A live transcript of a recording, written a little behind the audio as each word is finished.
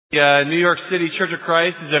New York City Church of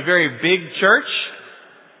Christ is a very big church,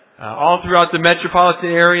 all throughout the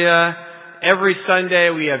metropolitan area. Every Sunday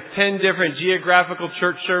we have 10 different geographical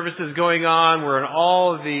church services going on. We're in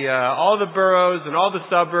all the boroughs and all the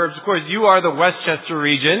suburbs. Of course, you are the Westchester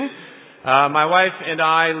region. My wife and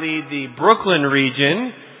I lead the Brooklyn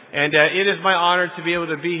region, and it is my honor to be able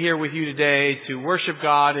to be here with you today to worship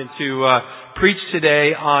God and to preach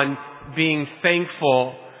today on being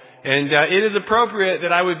thankful. And it is appropriate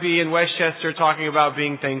that I would be in Westchester talking about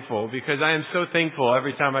being thankful, because I am so thankful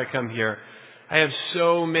every time I come here. I have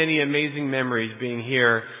so many amazing memories being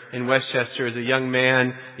here in Westchester as a young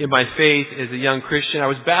man in my faith, as a young Christian. I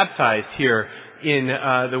was baptized here in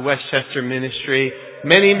the Westchester ministry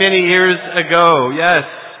many, many years ago. Yes,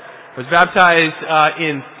 I was baptized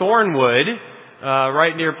in Thornwood,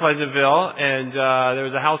 right near Pleasantville, and there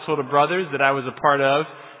was a household of brothers that I was a part of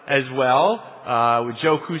as well. With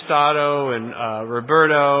Joe Cusado and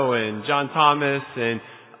Roberto and John Thomas and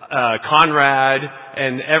Conrad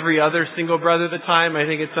and every other single brother at the time, I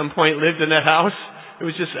think at some point lived in that house. It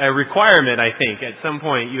was just a requirement, I think. At some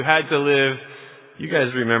point you had to live. You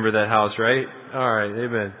guys remember that house, right? All right,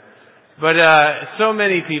 amen. But so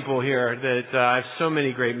many people here that I have so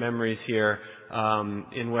many great memories here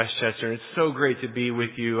in Westchester. It's so great to be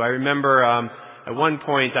with you. I remember at one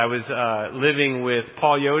point I was living with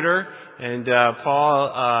Paul Yoder. And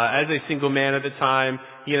Paul, as a single man at the time,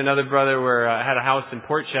 he and another brother had a house in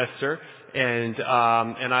Port Chester, and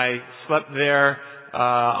I slept there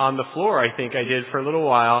on the floor. I think I did for a little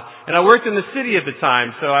while. And I worked in the city at the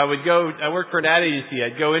time, so I worked for an ad agency.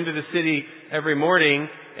 I'd go into the city every morning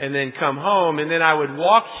and then come home, and then I would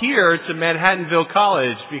walk here to Manhattanville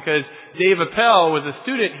College, because Dave Appel was a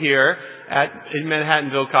student here in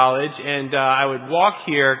Manhattanville College, and I would walk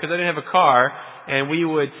here because I didn't have a car. And we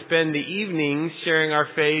would spend the evenings sharing our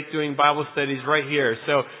faith, doing Bible studies right here.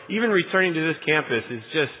 So even returning to this campus is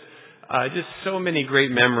just so many great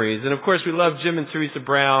memories. And of course, we love Jim and Teresa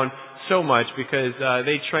Brown so much, because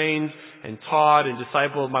they trained and taught and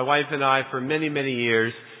discipled my wife and I for many, many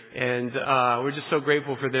years. And we're just so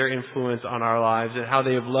grateful for their influence on our lives and how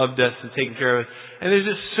they have loved us and taken care of us. And there's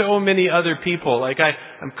just so many other people. Like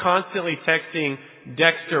I'm constantly texting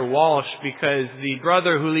Dexter Walsh, because the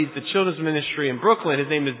brother who leads the children's ministry in Brooklyn, his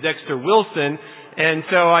name is Dexter Wilson. And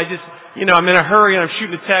so I just, I'm in a hurry and I'm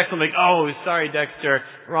shooting a text. I'm like, oh, sorry, Dexter,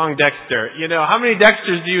 wrong Dexter. How many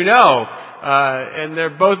Dexters do you know? And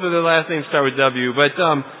both of their last names start with W. But,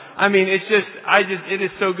 it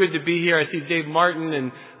is so good to be here. I see Dave Martin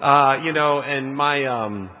and, and my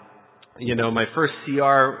first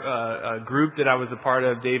CR group that I was a part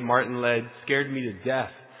of, Dave Martin led, scared me to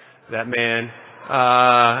death, that man.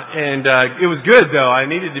 It was good, though. I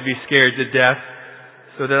needed to be scared to death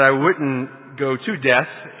so that I wouldn't go to death,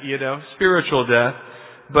 spiritual death.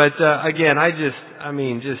 But again, it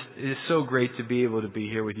is so great to be able to be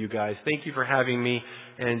here with you guys. Thank you for having me,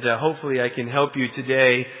 and hopefully I can help you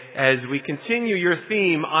today as we continue your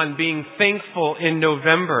theme on being thankful in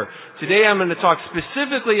November. Today I'm going to talk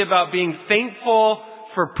specifically about being thankful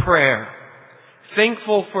for prayer.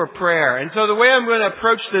 Thankful for prayer. And so the way I'm going to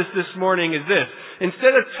approach this morning is this.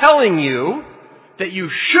 Instead of telling you that you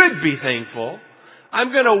should be thankful,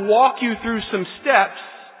 I'm going to walk you through some steps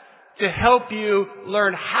to help you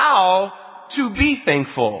learn how to be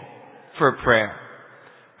thankful for prayer.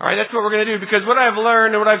 All right, that's what we're going to do, because what I've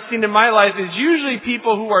learned and what I've seen in my life is usually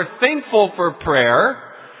people who are thankful for prayer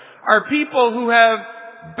are people who have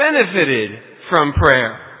benefited from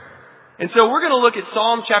prayer. And so we're going to look at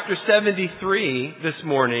Psalm chapter 73 this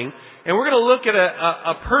morning, and we're going to look at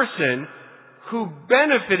a person who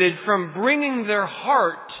benefited from bringing their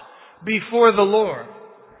heart before the Lord.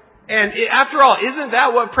 And after all, isn't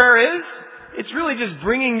that what prayer is? It's really just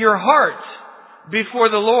bringing your heart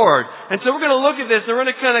before the Lord. And so we're going to look at this, and we're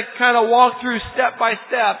going to kind of walk through step by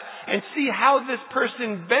step and see how this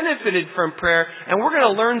person benefited from prayer. And we're going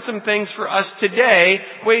to learn some things for us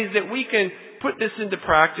today, ways that we can put this into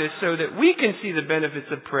practice so that we can see the benefits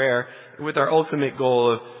of prayer with our ultimate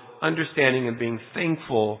goal of understanding and being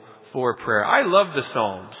thankful for prayer. I love the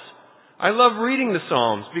Psalms. I love reading the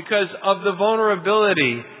Psalms because of the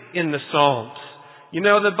vulnerability in the Psalms.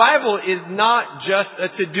 The Bible is not just a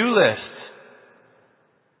to-do list.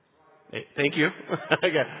 Hey, thank you.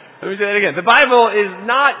 Okay. Let me say that again. The Bible is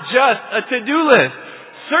not just a to-do list.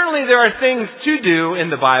 Certainly there are things to do in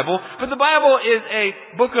the Bible, but the Bible is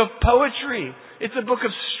a book of poetry. It's a book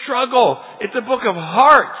of struggle. It's a book of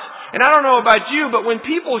heart. And I don't know about you, but when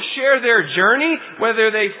people share their journey, whether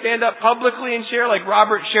they stand up publicly and share like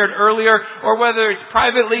Robert shared earlier, or whether it's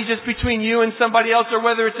privately just between you and somebody else, or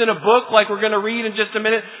whether it's in a book like we're going to read in just a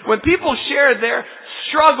minute, when people share their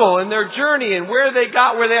struggle and their journey and where they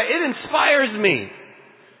got where they are. It inspires me.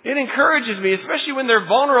 It encourages me, especially when they're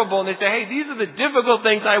vulnerable and they say, hey, these are the difficult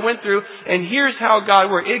things I went through and here's how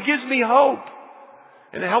God worked. It gives me hope.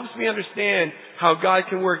 And it helps me understand how God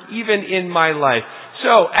can work even in my life.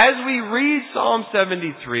 So, as we read Psalm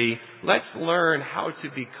 73, let's learn how to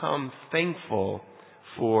become thankful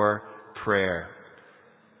for prayer.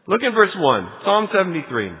 Look in verse 1, Psalm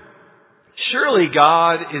 73. Surely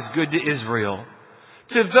God is good to Israel,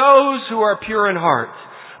 to those who are pure in heart.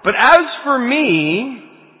 But as for me,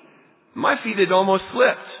 my feet had almost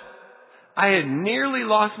slipped. I had nearly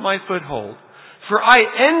lost my foothold, for I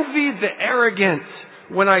envied the arrogant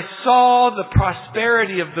when I saw the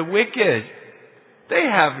prosperity of the wicked. They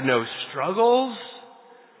have no struggles.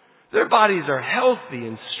 Their bodies are healthy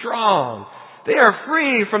and strong. They are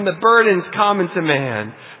free from the burdens common to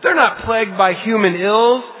man. They're not plagued by human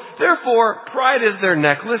ills. Therefore, pride is their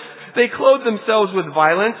necklace. They clothe themselves with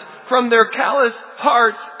violence. From their callous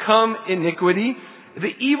hearts come iniquity.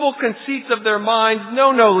 The evil conceits of their minds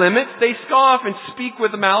know no limits. They scoff and speak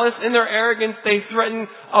with malice. In their arrogance they threaten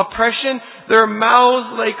oppression. Their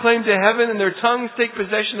mouths lay claim to heaven, and their tongues take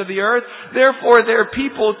possession of the earth. Therefore their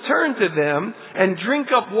people turn to them and drink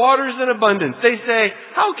up waters in abundance. They say,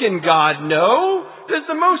 how can God know? Does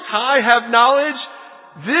the Most High have knowledge?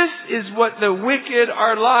 This is what the wicked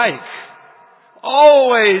are like.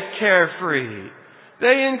 Always carefree.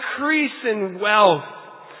 They increase in wealth.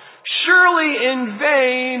 Surely in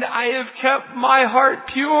vain I have kept my heart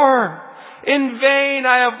pure. In vain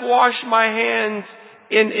I have washed my hands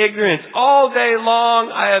in ignorance. All day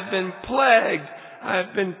long I have been plagued. I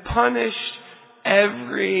have been punished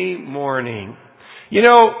every morning. You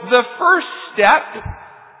know, the first step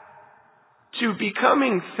to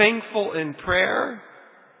becoming thankful in prayer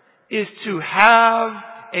is to have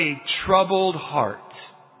a troubled heart.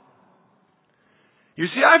 You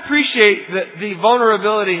see, I appreciate the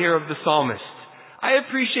vulnerability here of the psalmist. I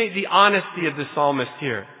appreciate the honesty of the psalmist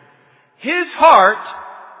here. His heart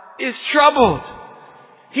is troubled.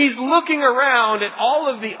 He's looking around at all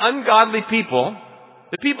of the ungodly people,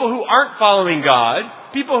 the people who aren't following God,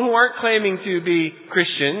 people who aren't claiming to be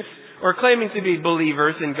Christians or claiming to be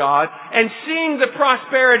believers in God, and seeing the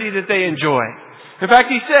prosperity that they enjoy. In fact,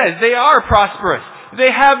 he says they are prosperous. They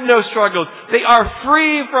have no struggles. They are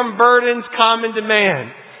free from burdens common to man.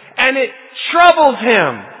 And it troubles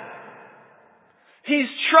him. He's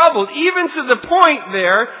troubled. Even to the point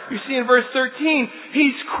there, you see in verse 13,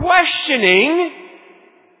 he's questioning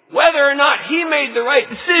whether or not he made the right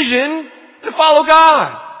decision to follow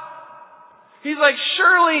God. He's like,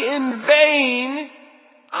 surely in vain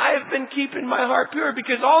I have been keeping my heart pure,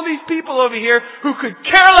 because all these people over here who could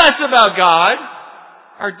care less about God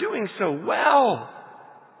are doing so well.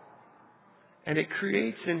 And it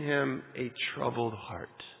creates in him a troubled heart.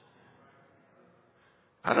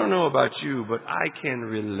 I don't know about you, but I can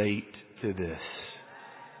relate to this.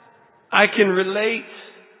 I can relate.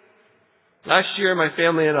 Last year, my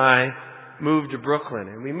family and I moved to Brooklyn,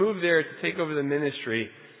 and we moved there to take over the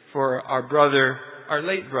ministry for our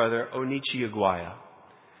late brother, Onichi Aguaya.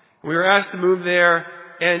 We were asked to move there,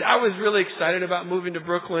 and I was really excited about moving to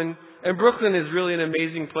Brooklyn. And Brooklyn is really an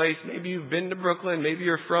amazing place. Maybe you've been to Brooklyn. Maybe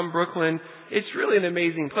you're from Brooklyn. It's really an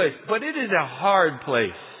amazing place. But it is a hard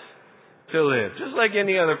place to live, just like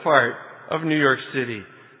any other part of New York City.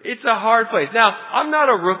 It's a hard place. Now, I'm not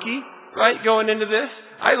a rookie, right, going into this.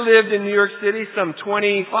 I lived in New York City some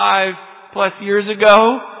 25 plus years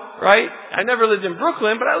ago, right? I never lived in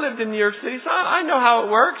Brooklyn, but I lived in New York City, so I know how it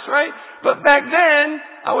works, right? But back then,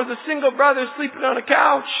 I was a single brother sleeping on a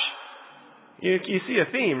couch. You see a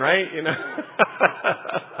theme, right? You know,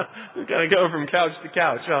 we kind of go from couch to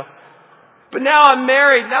couch. Well, but now I'm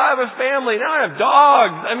married. Now I have a family. Now I have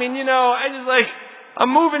dogs. I mean, you know,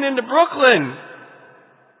 I'm moving into Brooklyn,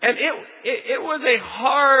 and it was a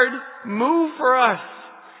hard move for us.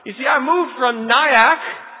 You see, I moved from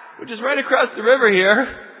Nyack, which is right across the river here,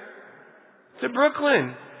 to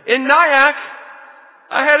Brooklyn. In Nyack,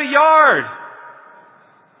 I had a yard.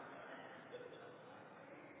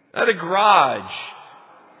 I had a garage.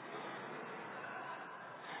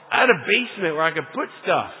 I had a basement where I could put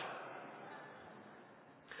stuff.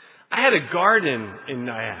 I had a garden in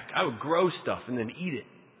Nyack. I would grow stuff and then eat it.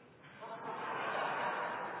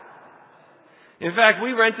 In fact,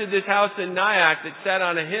 we rented this house in Nyack that sat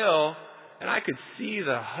on a hill, and I could see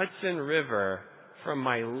the Hudson River from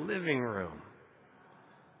my living room.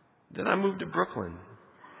 Then I moved to Brooklyn.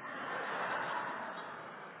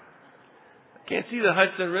 Can't see the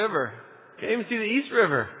Hudson River. Can't even see the East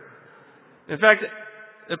River. In fact,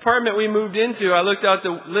 the apartment we moved into, I looked out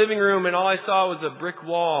the living room and all I saw was a brick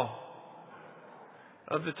wall.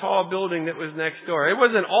 of the tall building that was next door. It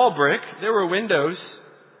wasn't all brick. There were windows.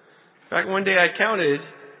 In fact, one day I counted.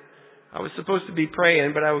 I was supposed to be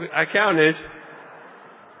praying, but I counted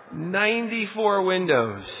 94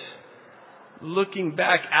 windows looking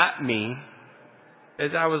back at me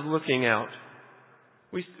as I was looking out.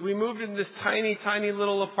 We moved into this tiny, tiny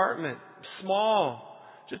little apartment. Small.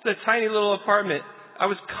 Just a tiny little apartment. I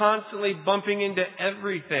was constantly bumping into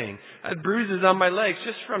everything. I had bruises on my legs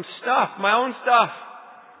just from stuff, my own stuff.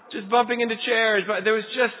 Just bumping into chairs. But there was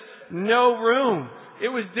just no room. It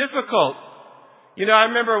was difficult. You know,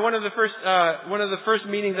 I remember one of the first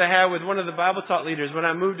meetings I had with one of the Bible taught leaders when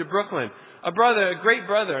I moved to Brooklyn. A great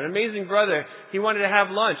brother, an amazing brother. He wanted to have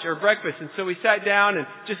lunch or breakfast. And so we sat down and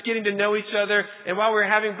just getting to know each other. And while we were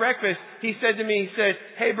having breakfast, he said to me,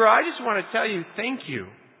 "Hey bro, I just want to tell you thank you.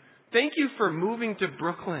 Thank you for moving to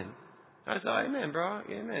Brooklyn." I thought, "Amen, bro.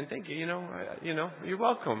 Amen. Thank you. You're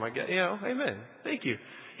welcome. I get, amen. Thank you."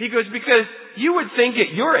 He goes, "Because you would think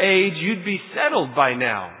at your age you'd be settled by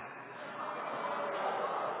now.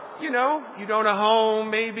 You don't own a home,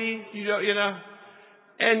 maybe.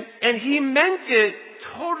 And he meant it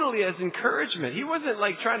totally as encouragement. He wasn't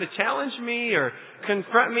like trying to challenge me or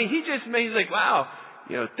confront me. He's like, "Wow,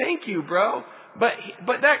 thank you, bro."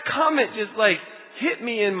 But that comment just like hit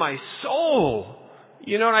me in my soul.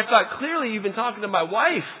 And I thought, clearly you've been talking to my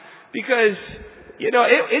wife, because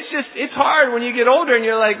it's hard when you get older and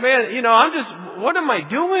you're like, "Man, what am I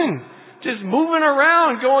doing? Just moving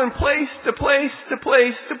around, going place to place to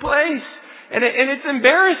place to place." And it's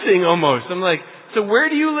embarrassing almost. I'm like, "So where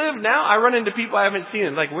do you live now?" I run into people I haven't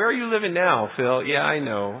seen. Like, "Where are you living now, Phil?" "Yeah, I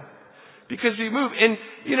know." Because we moved. And,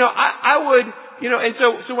 I would, and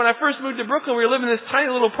so when I first moved to Brooklyn, we were living in this tiny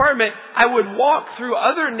little apartment. I would walk through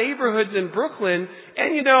other neighborhoods in Brooklyn, and,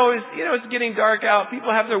 it's getting dark out.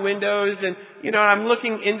 People have their windows, and, I'm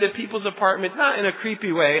looking into people's apartments, not in a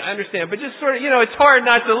creepy way, I understand, but just sort of, it's hard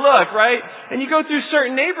not to look, right? And you go through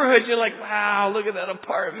certain neighborhoods, you're like, "Wow, look at that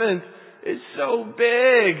apartment. It's so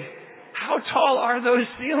big. How tall are those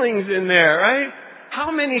ceilings in there, right?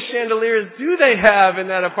 How many chandeliers do they have in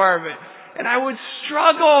that apartment?" And I would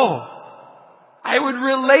struggle. I would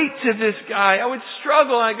relate to this guy. I would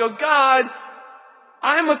struggle. I go, "God,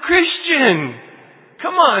 I'm a Christian.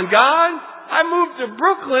 Come on, God. I moved to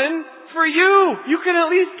Brooklyn for you. You can at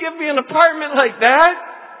least give me an apartment like that.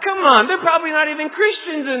 Come on. They're probably not even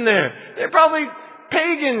Christians in there. They're probably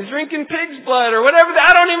pagans drinking pig's blood or whatever.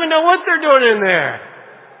 I don't even know what they're doing in there.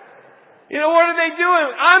 What are they doing?"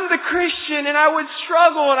 I'm the Christian, and I would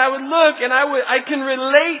struggle, and I would look, and I can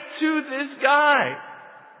relate to this guy.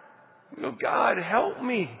 "God, help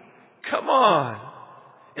me. Come on."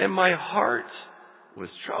 And my heart was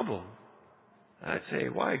troubled. I'd say,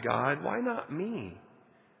 "Why, God? Why not me?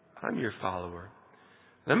 I'm your follower."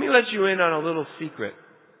 Let me let you in on a little secret.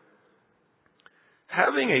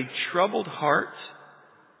 Having a troubled heart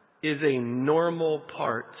is a normal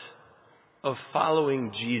part of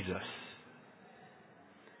following Jesus,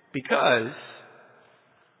 because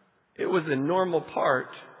it was a normal part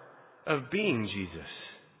of being Jesus.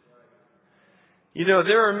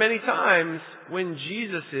 There are many times when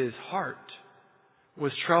Jesus' heart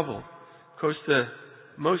was troubled. Of course, the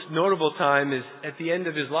most notable time is at the end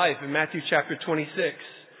of his life in Matthew chapter 26,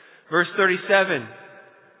 verse 37.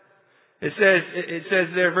 It says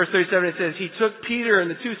there, verse 37, it says, "He took Peter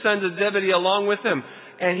and the two sons of Zebedee along with him,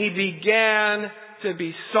 and he began to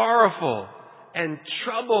be sorrowful and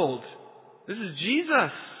troubled." This is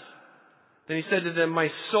Jesus. Then he said to them,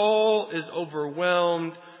 "My soul is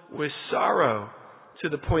overwhelmed with sorrow to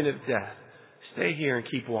the point of death. Stay here and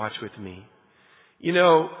keep watch with me."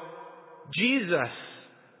 Jesus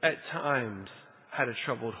at times had a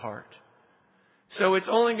troubled heart. So it's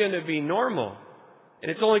only going to be normal, and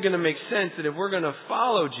it's only going to make sense that if we're going to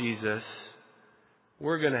follow Jesus,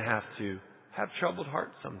 we're going to have troubled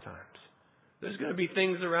hearts sometimes. There's going to be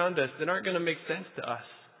things around us that aren't going to make sense to us,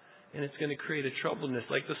 and it's going to create a troubledness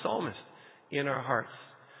like the psalmist in our hearts.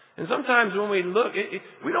 And sometimes when we look,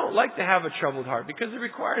 we don't like to have a troubled heart because it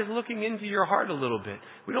requires looking into your heart a little bit.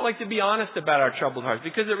 We don't like to be honest about our troubled hearts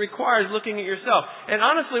because it requires looking at yourself. And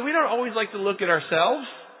honestly, we don't always like to look at ourselves.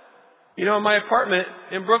 In my apartment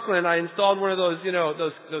in Brooklyn, I installed one of those,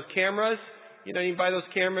 those cameras. You can buy those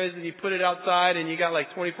cameras and you put it outside and you got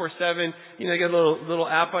like 24/7. You got a little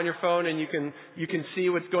app on your phone and you can see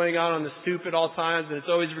what's going on the stoop at all times, and it's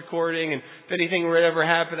always recording. And if anything were to ever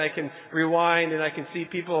happen, I can rewind and I can see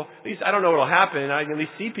people. At least I don't know what'll happen. I can at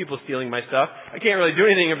least see people stealing my stuff. I can't really do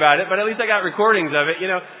anything about it, but at least I got recordings of it.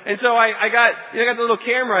 And so I got the little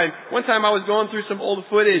camera. And one time I was going through some old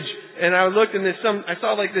footage and I looked and I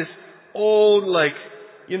saw like this old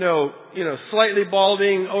slightly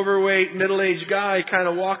balding, overweight, middle-aged guy kind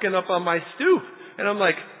of walking up on my stoop. And I'm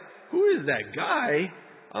like, who is that guy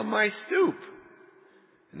on my stoop?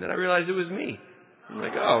 And then I realized it was me. I'm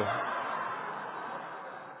like, oh.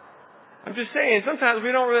 I'm just saying, sometimes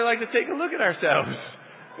we don't really like to take a look at ourselves.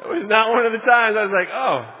 It was not one of the times I was like,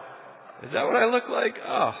 oh, is that what I look like?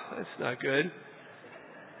 Oh, that's not good.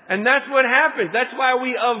 And that's what happens. That's why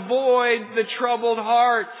we avoid the troubled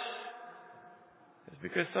heart. It's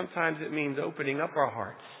because sometimes it means opening up our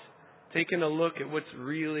hearts, taking a look at what's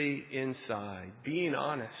really inside, being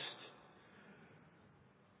honest,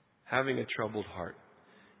 having a troubled heart.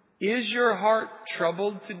 Is your heart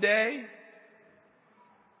troubled today?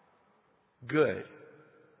 Good.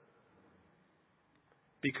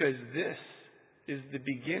 Because this is the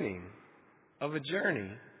beginning of a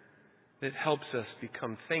journey that helps us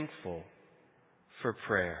become thankful for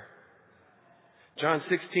prayer. John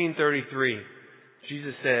 16:33,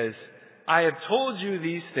 Jesus says, I have told you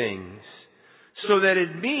these things so that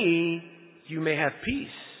in me you may have peace.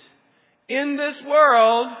 In this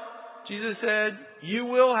world, Jesus said, you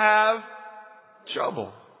will have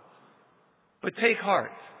trouble. But take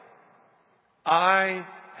heart. I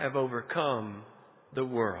have overcome the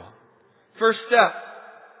world. First step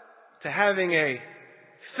to having a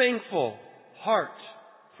thankful heart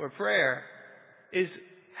for prayer is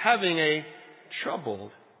having a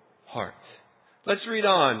troubled heart. Let's read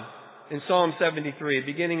on in Psalm 73,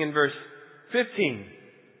 beginning in verse 15.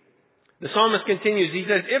 The psalmist continues. He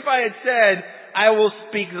says, if I had said, I will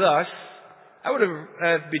speak thus, I would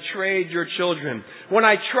have betrayed your children. When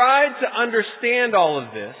I tried to understand all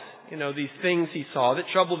of this, these things he saw that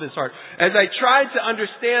troubled his heart. As I tried to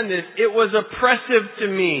understand this, it was oppressive to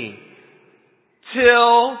me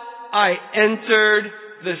till I entered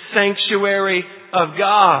the sanctuary of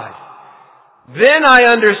God. Then I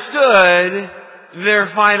understood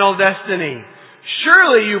their final destiny.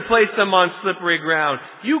 Surely you place them on slippery ground.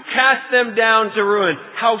 You cast them down to ruin.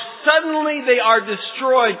 How suddenly they are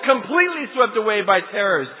destroyed, completely swept away by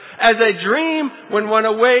terrors. As a dream when one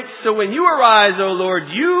awakes, so when you arise, O Lord,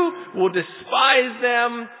 you will despise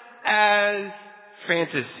them as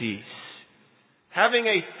fantasies. Having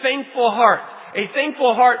a thankful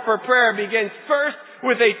heart for prayer begins first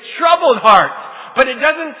with a troubled heart. But it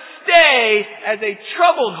doesn't stay as a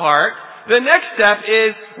troubled heart. The next step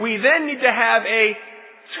is we then need to have a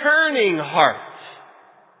turning heart.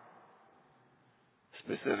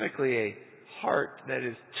 Specifically, a heart that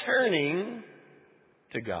is turning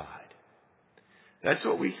to God. That's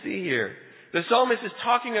what we see here. The psalmist is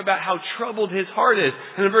talking about how troubled his heart is.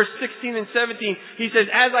 And in verse 16 and 17, he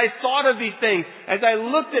says, as I thought of these things, as I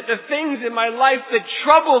looked at the things in my life that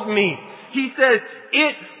troubled me, he says,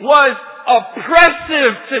 it was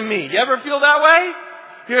oppressive to me. You ever feel that way?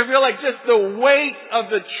 You ever feel like just the weight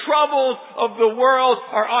of the troubles of the world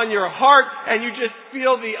are on your heart and you just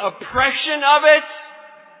feel the oppression of it?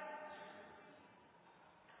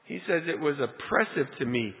 He says it was oppressive to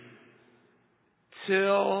me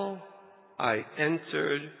till I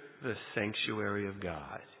entered the sanctuary of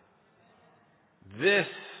God. This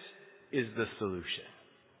is the solution.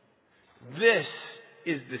 This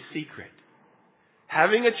is the secret.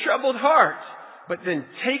 Having a troubled heart, but then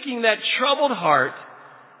taking that troubled heart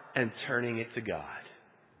and turning it to God.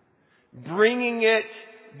 Bringing it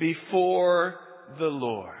before the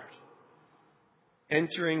Lord.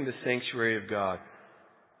 Entering the sanctuary of God.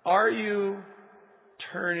 Are you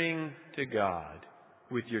turning to God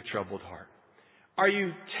with your troubled heart? Are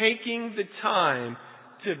you taking the time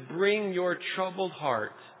to bring your troubled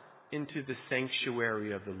heart into the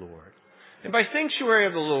sanctuary of the Lord? And by sanctuary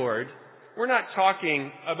of the Lord, we're not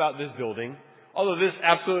talking about this building, although this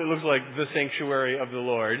absolutely looks like the sanctuary of the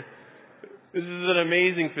Lord. This is an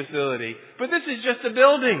amazing facility. But this is just a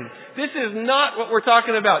building. This is not what we're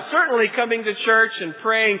talking about. Certainly coming to church and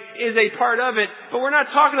praying is a part of it, but we're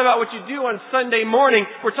not talking about what you do on Sunday morning.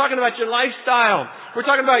 We're talking about your lifestyle. We're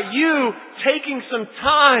talking about you taking some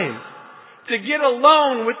time to get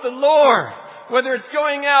alone with the Lord. Whether it's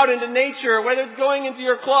going out into nature, whether it's going into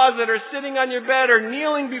your closet or sitting on your bed or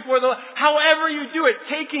kneeling before the Lord, however you do it,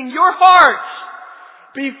 taking your heart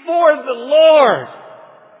before the Lord.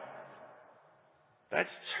 That's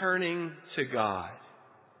turning to God.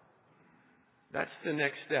 That's the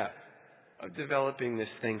next step of developing this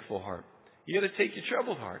thankful heart. You got to take your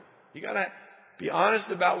troubled heart. You got to be honest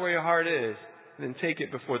about where your heart is and then take it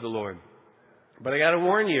before the Lord. But I got to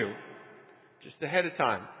warn you, just ahead of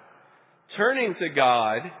time, turning to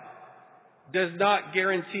God does not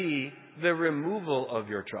guarantee the removal of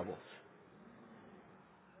your troubles.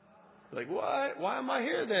 Like, what? Why am I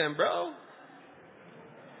here then, bro?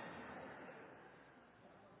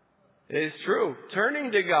 It is true.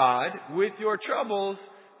 Turning to God with your troubles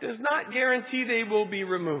does not guarantee they will be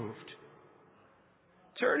removed.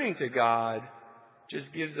 Turning to God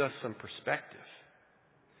just gives us some perspective.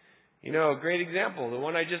 You know, a great example, the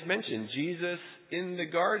one I just mentioned, Jesus in the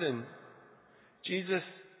garden. Jesus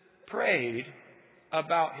prayed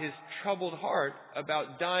about his troubled heart,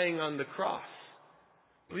 about dying on the cross.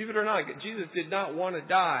 Believe it or not, Jesus did not want to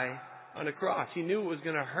die on a cross. He knew it was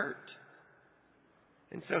going to hurt.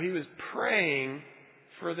 And so he was praying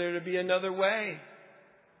for there to be another way.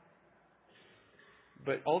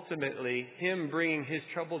 But ultimately, him bringing his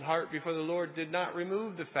troubled heart before the Lord did not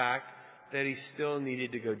remove the fact that he still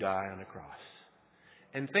needed to go die on a cross.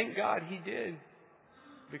 And thank God he did.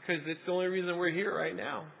 Because it's the only reason we're here right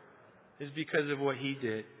now, is because of what he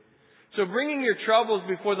did. So bringing your troubles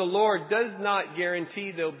before the Lord does not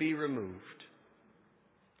guarantee they'll be removed.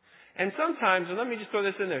 And sometimes, and let me just throw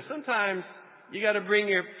this in there, sometimes you got to bring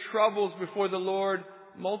your troubles before the Lord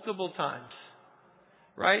multiple times.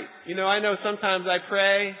 Right? You know, I know sometimes I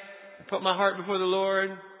pray, I put my heart before the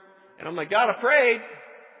Lord, and I'm like, God, I prayed.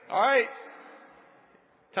 All right.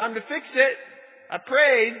 Time to fix it. I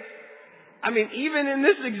prayed. I mean, even in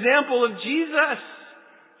this example of Jesus,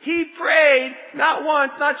 he prayed not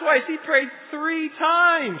once, not twice. He prayed 3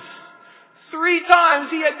 times. 3 times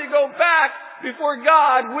he had to go back before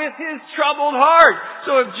God with his troubled heart.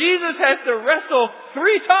 So if Jesus has to wrestle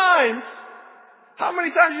 3 times, how many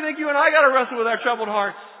times do you think you and I got to wrestle with our troubled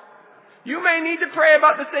hearts? You may need to pray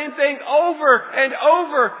about the same thing over and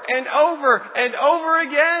over and over and over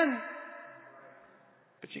again.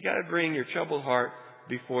 But you got to bring your troubled heart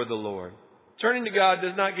before the Lord. Turning to God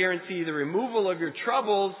does not guarantee the removal of your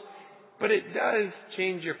troubles, but it does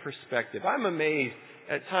change your perspective. I'm amazed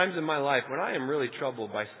at times in my life when I am really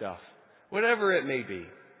troubled by stuff, whatever it may be.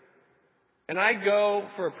 And I go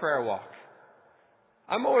for a prayer walk.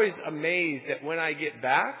 I'm always amazed that when I get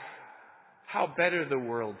back, how better the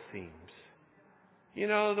world seems. You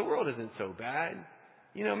know, the world isn't so bad.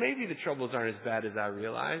 You know, maybe the troubles aren't as bad as I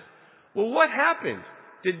realized. Well, what happened?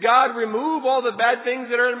 Did God remove all the bad things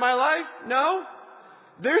that are in my life? No.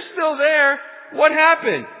 They're still there. What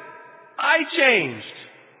happened? I changed.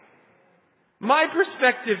 My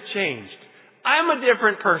perspective changed. I'm a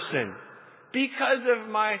different person because of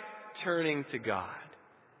my turning to God.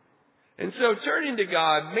 And so turning to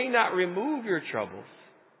God may not remove your troubles,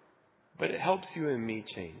 but it helps you and me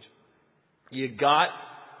change. You got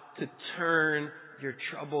to turn your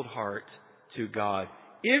troubled heart to God.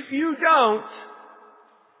 If you don't,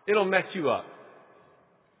 it'll mess you up.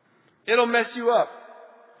 It'll mess you up.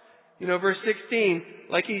 You know, verse 16,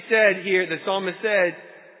 like he said here, the psalmist said,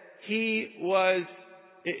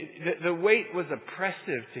 the weight was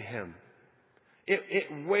oppressive to him.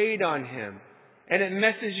 It weighed on him. And it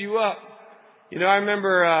messes you up. You know, I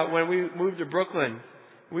remember when we moved to Brooklyn,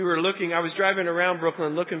 I was driving around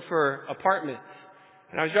Brooklyn looking for apartments.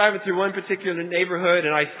 And I was driving through one particular neighborhood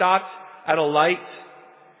and I stopped at a light.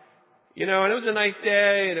 You know, and it was a nice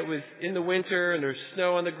day and it was in the winter and there was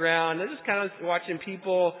snow on the ground. And I was just kind of watching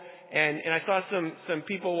people and I saw some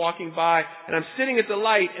people walking by and I'm sitting at the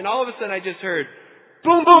light and all of a sudden I just heard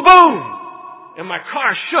boom, boom, boom! And my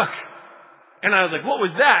car shook. And I was like, what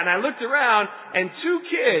was that? And I looked around and 2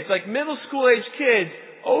 kids, like middle school age kids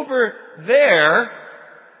over there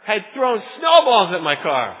had thrown snowballs at my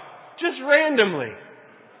car. Just randomly.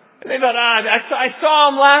 And they thought, I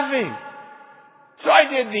saw them laughing. So I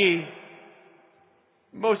did the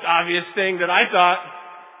most obvious thing that I thought.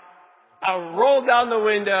 I rolled down the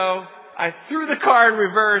window, I threw the car in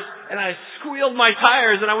reverse, and I squealed my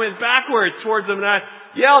tires and I went backwards towards them and I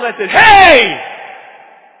yelled, I said, hey!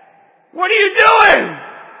 What are you doing?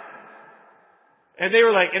 And they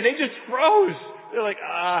were like, and they just froze. They're like,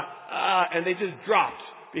 and they just dropped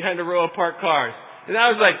behind a row of parked cars. And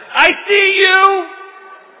I was like, I see you!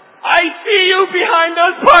 I see you behind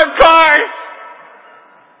those parked cars!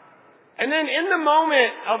 And then in the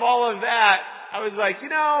moment of all of that, I was like, you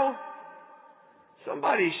know,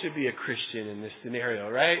 somebody should be a Christian in this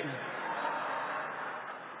scenario, right?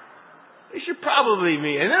 They should probably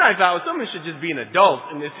be. And then I thought, well, someone should just be an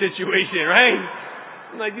adult in this situation, right?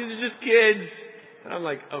 I'm like, these are just kids. And I'm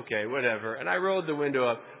like, okay, whatever. And I rolled the window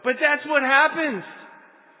up. But that's what happens.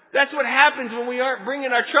 That's what happens when we aren't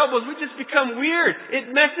bringing our troubles. We just become weird.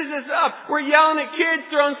 It messes us up. We're yelling at kids,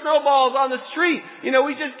 throwing snowballs on the street. You know,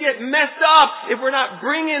 we just get messed up if we're not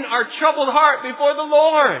bringing our troubled heart before the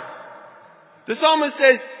Lord. The psalmist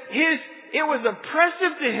says, it was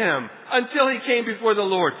oppressive to him until he came before the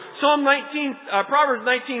Lord. Proverbs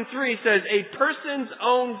 19:3 says, a person's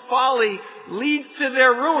own folly leads to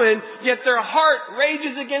their ruin, yet their heart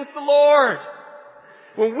rages against the Lord.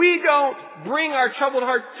 When we don't bring our troubled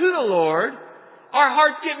heart to the Lord, our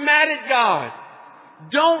hearts get mad at God.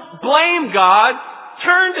 Don't blame God.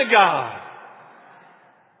 Turn to God.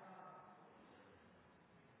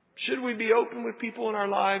 Should we be open with people in our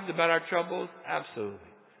lives about our troubles? Absolutely.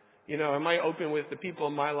 Am I open with the people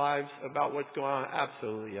in my lives about what's going on?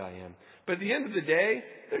 Absolutely I am. But at the end of the day,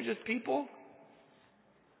 they're just people.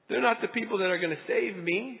 They're not the people that are going to save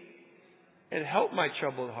me and help my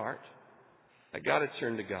troubled heart. I got to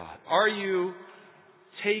turn to God. Are you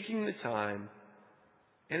taking the time?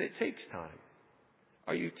 And it takes time.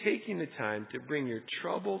 Are you taking the time to bring your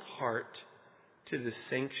troubled heart to the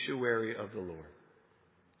sanctuary of the Lord?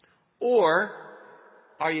 Or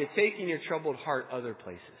are you taking your troubled heart other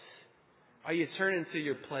places? Are you turning to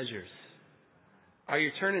your pleasures? Are you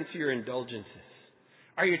turning to your indulgences?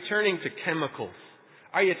 Are you turning to chemicals?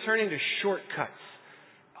 Are you turning to shortcuts,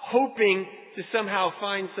 hoping to somehow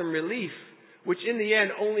find some relief, which in the end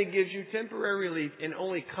only gives you temporary relief and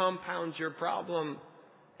only compounds your problem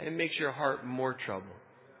and makes your heart more troubled?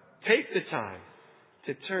 Take the time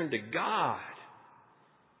to turn to God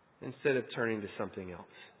instead of turning to something else.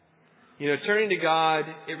 Turning to God,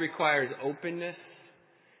 it requires openness.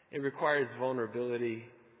 It requires vulnerability.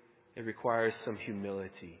 It requires some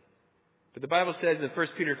humility. But the Bible says in 1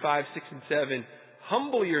 Peter 5, 6, and 7,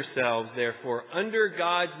 humble yourselves, therefore, under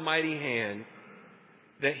God's mighty hand,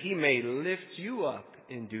 that He may lift you up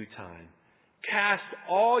in due time. Cast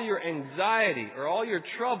all your anxiety or all your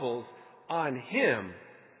troubles on Him,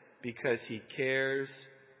 because He cares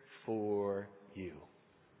for you.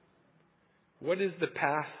 What is the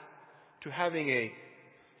path to having a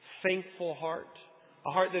thankful heart?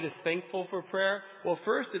 A heart that is thankful for prayer? Well,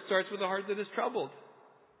 first it starts with a heart that is troubled.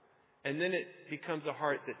 And then it becomes a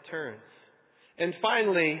heart that turns. And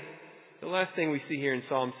finally, the last thing we see here in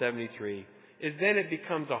Psalm 73 is then it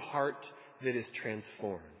becomes a heart that is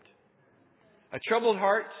transformed. A troubled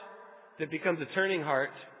heart that becomes a turning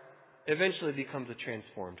heart eventually becomes a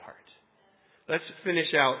transformed heart. Let's finish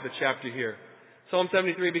out the chapter here. Psalm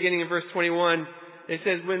 73, beginning in verse 21, it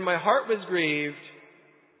says, when my heart was grieved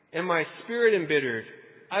and my spirit embittered,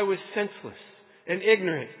 I was senseless and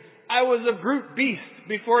ignorant. I was a brute beast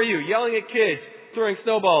before you, yelling at kids, throwing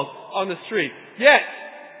snowballs on the street. Yet,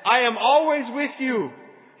 I am always with you.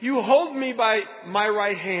 You hold me by my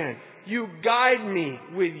right hand. You guide me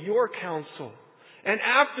with your counsel. And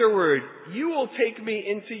afterward, you will take me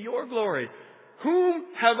into your glory. Whom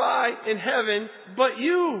have I in heaven but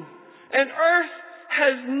you? And earth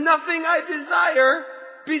has nothing I desire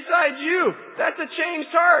besides you. That's a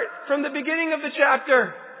changed heart from the beginning of the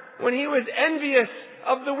chapter, when he was envious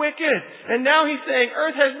of the wicked. And now he's saying,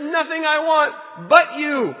 earth has nothing I want but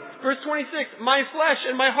you. Verse 26, my flesh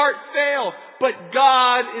and my heart fail, but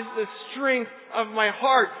God is the strength of my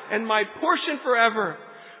heart and my portion forever.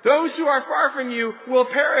 Those who are far from you will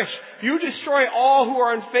perish. You destroy all who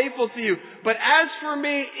are unfaithful to you. But as for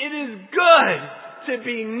me, it is good to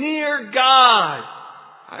be near God.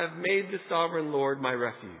 I have made the sovereign Lord my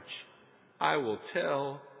refuge. I will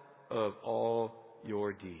tell of all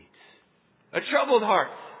your deeds. A troubled heart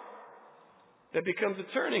that becomes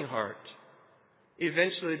a turning heart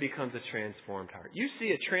eventually becomes a transformed heart. You see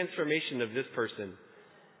a transformation of this person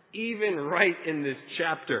even right in this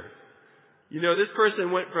chapter. This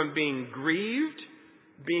person went from being grieved,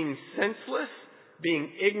 being senseless,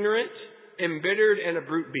 being ignorant, embittered, and a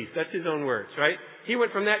brute beast. That's his own words, right? He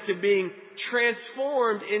went from that to being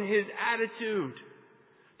transformed in his attitude,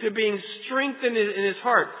 to being strengthened in his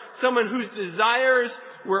heart. Someone whose desires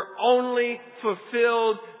were only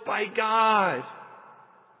fulfilled by God.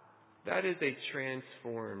 That is a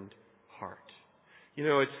transformed heart.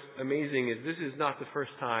 It's amazing is this is not the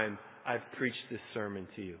first time I've preached this sermon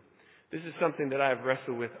to you. This is something that I've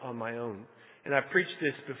wrestled with on my own. And I've preached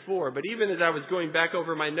this before. But even as I was going back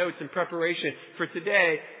over my notes in preparation for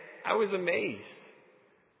today, I was amazed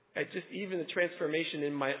at just even the transformation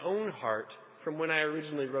in my own heart from when I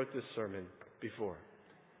originally wrote this sermon before.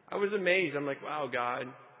 I was amazed. I'm like, wow, God,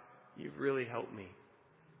 you've really helped me.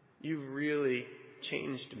 You've really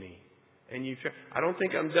changed me. And I don't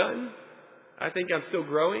think I'm done. I think I'm still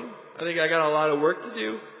growing. I think I got a lot of work to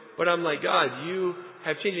do. But I'm like, God, you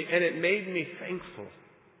have changed me. And it made me thankful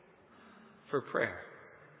for prayer,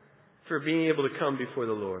 for being able to come before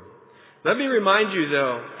the Lord. Let me remind you,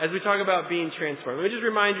 though, as we talk about being transformed, let me just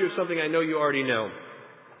remind you of something I know you already know.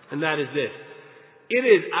 And that is this. It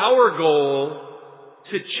is our goal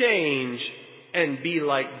to change and be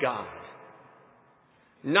like God.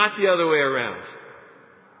 Not the other way around.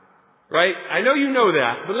 Right? I know you know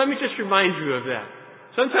that, but let me just remind you of that.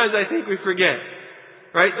 Sometimes I think we forget.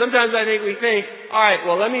 Right? Sometimes I think we think, all right,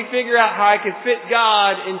 well, let me figure out how I can fit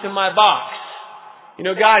God into my box.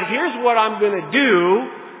 God, here's what I'm going to do.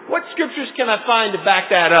 What scriptures can I find to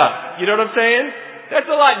back that up? You know what I'm saying? That's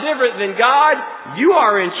a lot different than God, you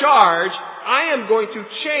are in charge. I am going to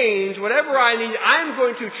change whatever I need. I'm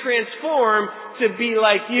going to transform to be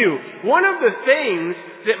like you. One of the things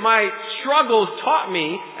that my struggles taught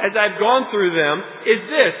me as I've gone through them is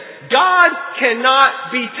this. God cannot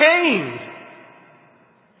be tamed.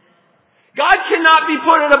 God cannot be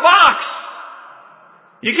put in a box.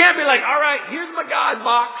 You can't be like, all right, here's my God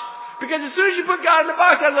box. Because as soon as you put God in the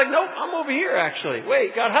box, I was like, nope, I'm over here actually.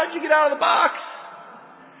 Wait, God, how did you get out of the box?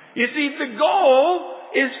 You see, the goal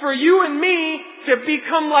is for you and me to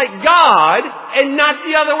become like God and not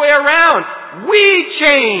the other way around. We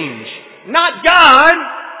change, not God.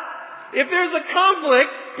 If there's a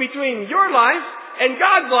conflict between your life and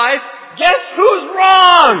God's life, guess who's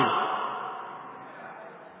wrong?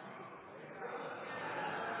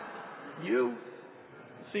 You.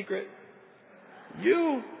 Secret.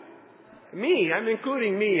 You. Me. I'm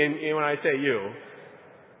including me in when I say you.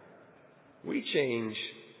 We change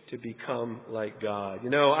to become like God.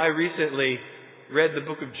 I recently read the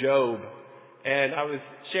book of Job, and I was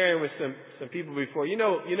sharing with some people before.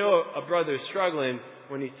 A brother is struggling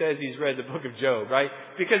when he says he's read the book of Job, right?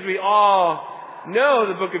 Because we all know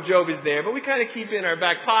the book of Job is there, but we kind of keep it in our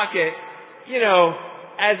back pocket,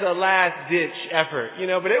 as a last-ditch effort,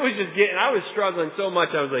 But it was just I was struggling so much,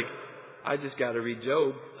 I was like, I just got to read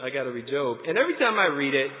Job. I got to read Job. And every time I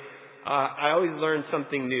read it, I always learn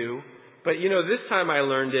something new. But this time I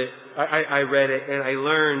learned it, I read it, and I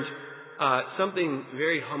learned something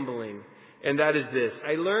very humbling. And that is this.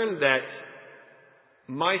 I learned that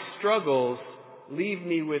my struggles leave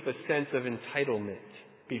me with a sense of entitlement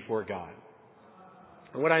before God.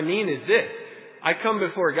 And what I mean is this. I come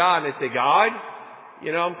before God and I say, God,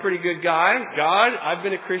 I'm a pretty good guy. God, I've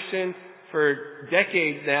been a Christian for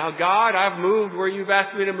decades now. God, I've moved where you've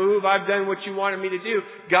asked me to move. I've done what you wanted me to do.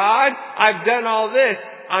 God, I've done all this.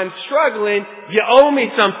 I'm struggling. You owe me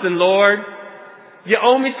something, Lord. You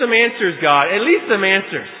owe me some answers, God. At least some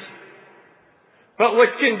answers. But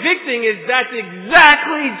what's convicting is that's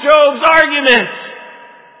exactly Job's argument.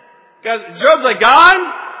 Because Job's like, God,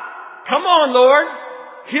 come on, Lord.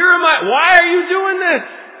 Here am I. Why are you doing this?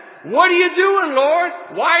 What are you doing, Lord?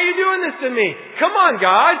 Why are you doing this to me? Come on,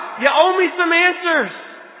 God. You owe me some answers.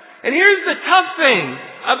 And here's the tough thing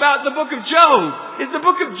about the book of Job, is the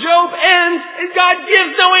book of Job ends and God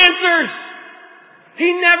gives no answers.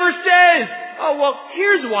 He never says, oh, well,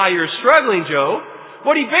 here's why you're struggling, Job.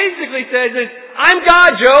 What he basically says is, I'm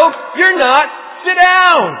God, Job. You're not. Sit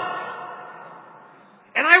down.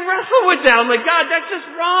 And I wrestle with that. I'm like, God, that's just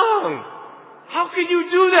wrong. How could you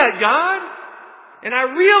do that, God? And I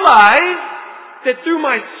realized that through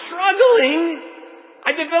my struggling,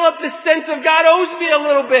 I developed this sense of God owes me a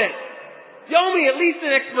little bit. You owe me at least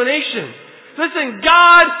an explanation. Listen,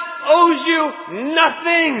 God owes you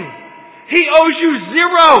nothing. He owes you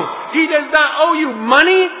zero. He does not owe you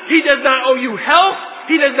money. He does not owe you health.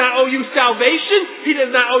 He does not owe you salvation. He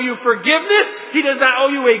does not owe you forgiveness. He does not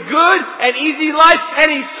owe you a good and easy life. And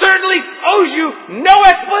He certainly owes you no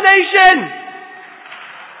explanation.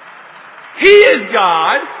 He is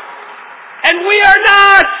God, and we are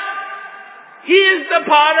not. He is the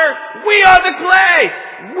potter. We are the clay.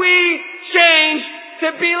 We change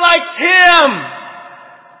to be like Him.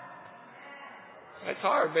 That's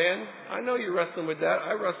hard, man. I know you're wrestling with that.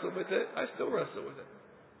 I wrestle with it. I still wrestle with it.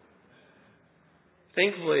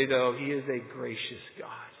 Thankfully, though, He is a gracious God.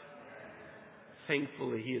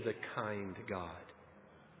 Thankfully, He is a kind God.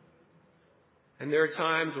 And there are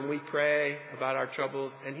times when we pray about our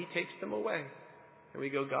troubles and He takes them away. And we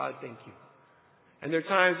go, God, thank you. And there are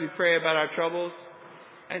times we pray about our troubles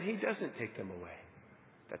and He doesn't take them away.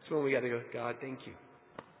 That's when we got to go, God, thank you.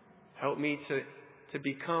 Help me to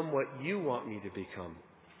become what you want me to become.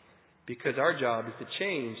 Because our job is to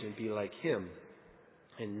change and be like Him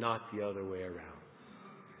and not the other way around.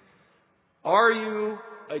 Are you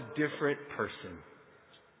a different person?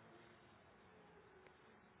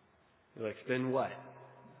 You're like, then what?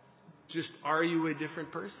 Just, are you a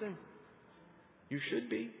different person? You should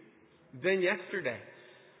be. Then yesterday.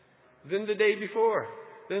 Then the day before.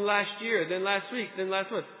 Then last year. Then last week. Then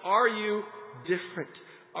last month. Are you different?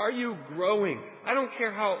 Are you growing? I don't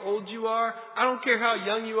care how old you are. I don't care how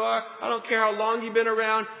young you are. I don't care how long you've been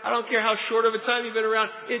around. I don't care how short of a time you've been around.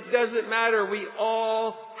 It doesn't matter. We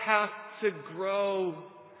all have to grow.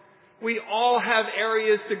 We all have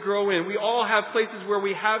areas to grow in. We all have places where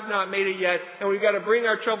we have not made it yet. And we've got to bring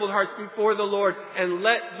our troubled hearts before the Lord and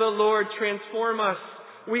let the Lord transform us.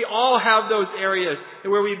 We all have those areas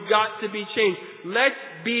where we've got to be changed. Let's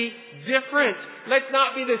be different. Let's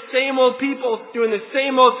not be the same old people doing the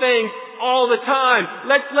same old things all the time.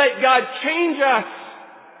 Let's let God change us.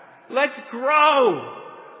 Let's grow.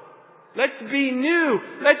 Let's be new.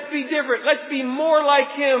 Let's be different. Let's be more like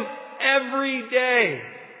Him every day.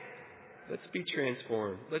 Let's be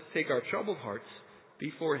transformed. Let's take our troubled hearts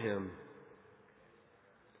before Him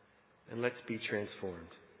and let's be transformed.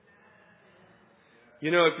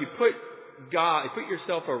 You know, if you put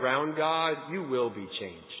yourself around God, you will be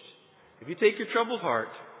changed. If you take your troubled heart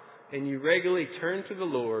and you regularly turn to the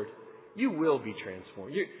Lord, you will be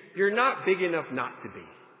transformed. You're not big enough not to be.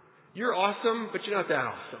 You're awesome, but you're not that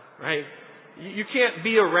awesome, right? You can't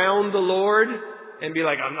be around the Lord and be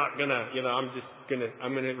like, I'm gonna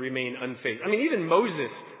remain unfazed. I mean, even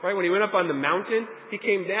Moses, right? When he went up on the mountain, he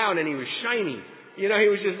came down and he was shiny. You know, he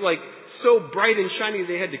was just like so bright and shiny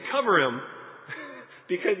they had to cover him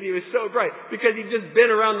because he was so bright. Because he'd just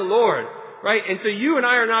been around the Lord, right? And so you and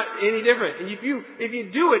I are not any different. And if you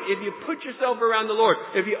do it, if you put yourself around the Lord,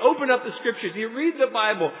 if you open up the Scriptures, you read the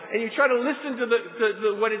Bible, and you try to listen to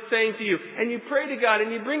what it's saying to you, and you pray to God,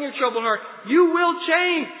 and you bring your troubled heart, you will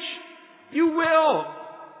change. You will.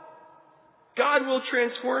 God will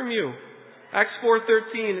transform you. Acts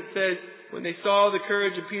 4:13, it says, when they saw the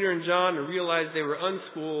courage of Peter and John and realized they were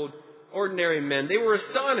unschooled, ordinary men, they were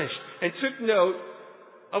astonished and took note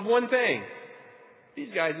of one thing.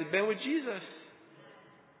 These guys had been with Jesus.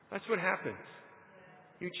 That's what happens.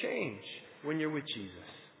 You change when you're with Jesus.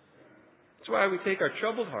 That's why we take our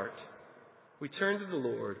troubled heart, we turn to the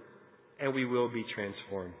Lord, and we will be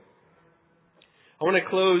transformed. I want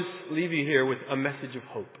to leave you here with a message of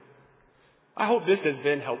hope. I hope this has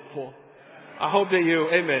been helpful. I hope that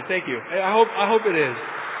amen, thank you. I hope it is.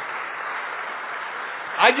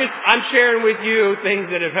 I'm sharing with you things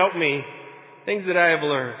that have helped me, things that I have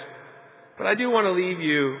learned. But I do want to leave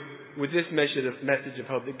you with this message of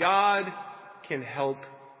hope, that God can help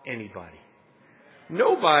anybody.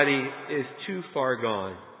 Nobody is too far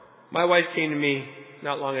gone. My wife came to me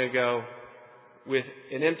not long ago with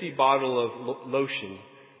an empty bottle of lotion.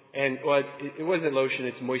 And it wasn't lotion,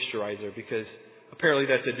 it's moisturizer, because apparently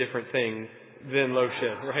that's a different thing than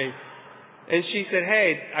lotion, right? And she said,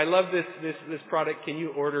 hey, I love this product. Can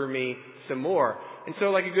you order me some more? And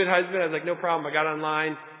so like a good husband, I was like, no problem. I got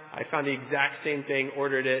online. I found the exact same thing,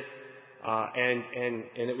 ordered it, and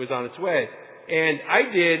it was on its way. And I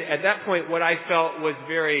did, at that point, what I felt was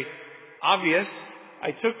very obvious.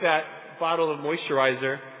 I took that bottle of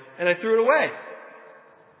moisturizer and I threw it away.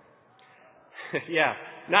 Yeah.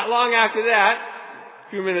 Not long after that, a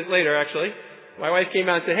few minutes later actually, my wife came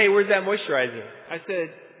out and said, hey, where's that moisturizer? I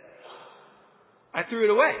said, I threw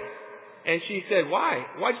it away. And she said, why?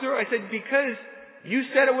 Why'd you throw it? I said, because you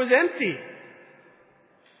said it was empty.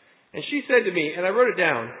 And she said to me, and I wrote it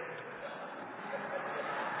down,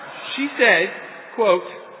 she said, quote,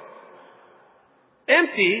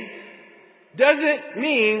 empty doesn't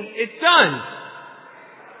mean it's done.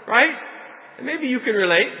 Right? And maybe you can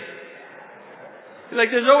relate. Like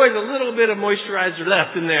there's always a little bit of moisturizer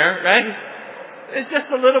left in there, right? It's just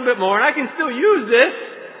a little bit more, and I can still use this.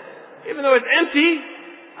 Even though it's empty,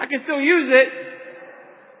 I can still use it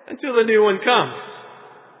until the new one comes.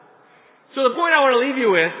 So the point I want to leave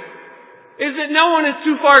you with is that no one is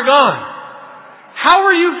too far gone. How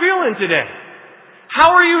are you feeling today?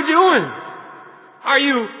 How are you doing? Are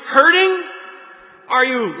you hurting? Are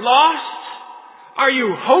you lost? Are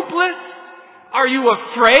you hopeless? Are you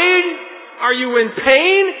afraid? Are you in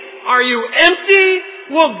pain? Are you empty?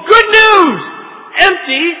 Well, good news!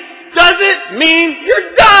 Empty doesn't mean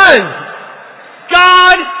you're done.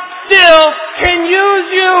 God still can use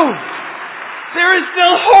you. There is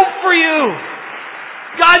still hope for you.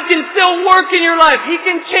 God can still work in your life. He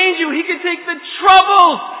can change you. He can take the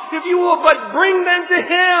troubles, if you will, but bring them to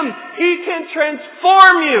Him. He can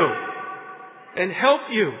transform you and help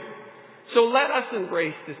you. So let us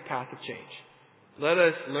embrace this path of change. Let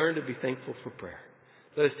us learn to be thankful for prayer.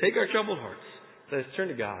 Let us take our troubled hearts. Let us turn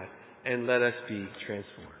to God and let us be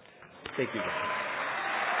transformed. Thank you, God.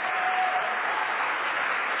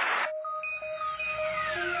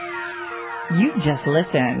 You just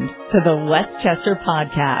listened to the Westchester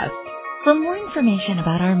Podcast. For more information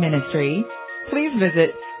about our ministry, please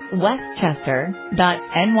visit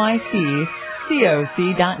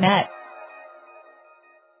westchester.nyccoc.net.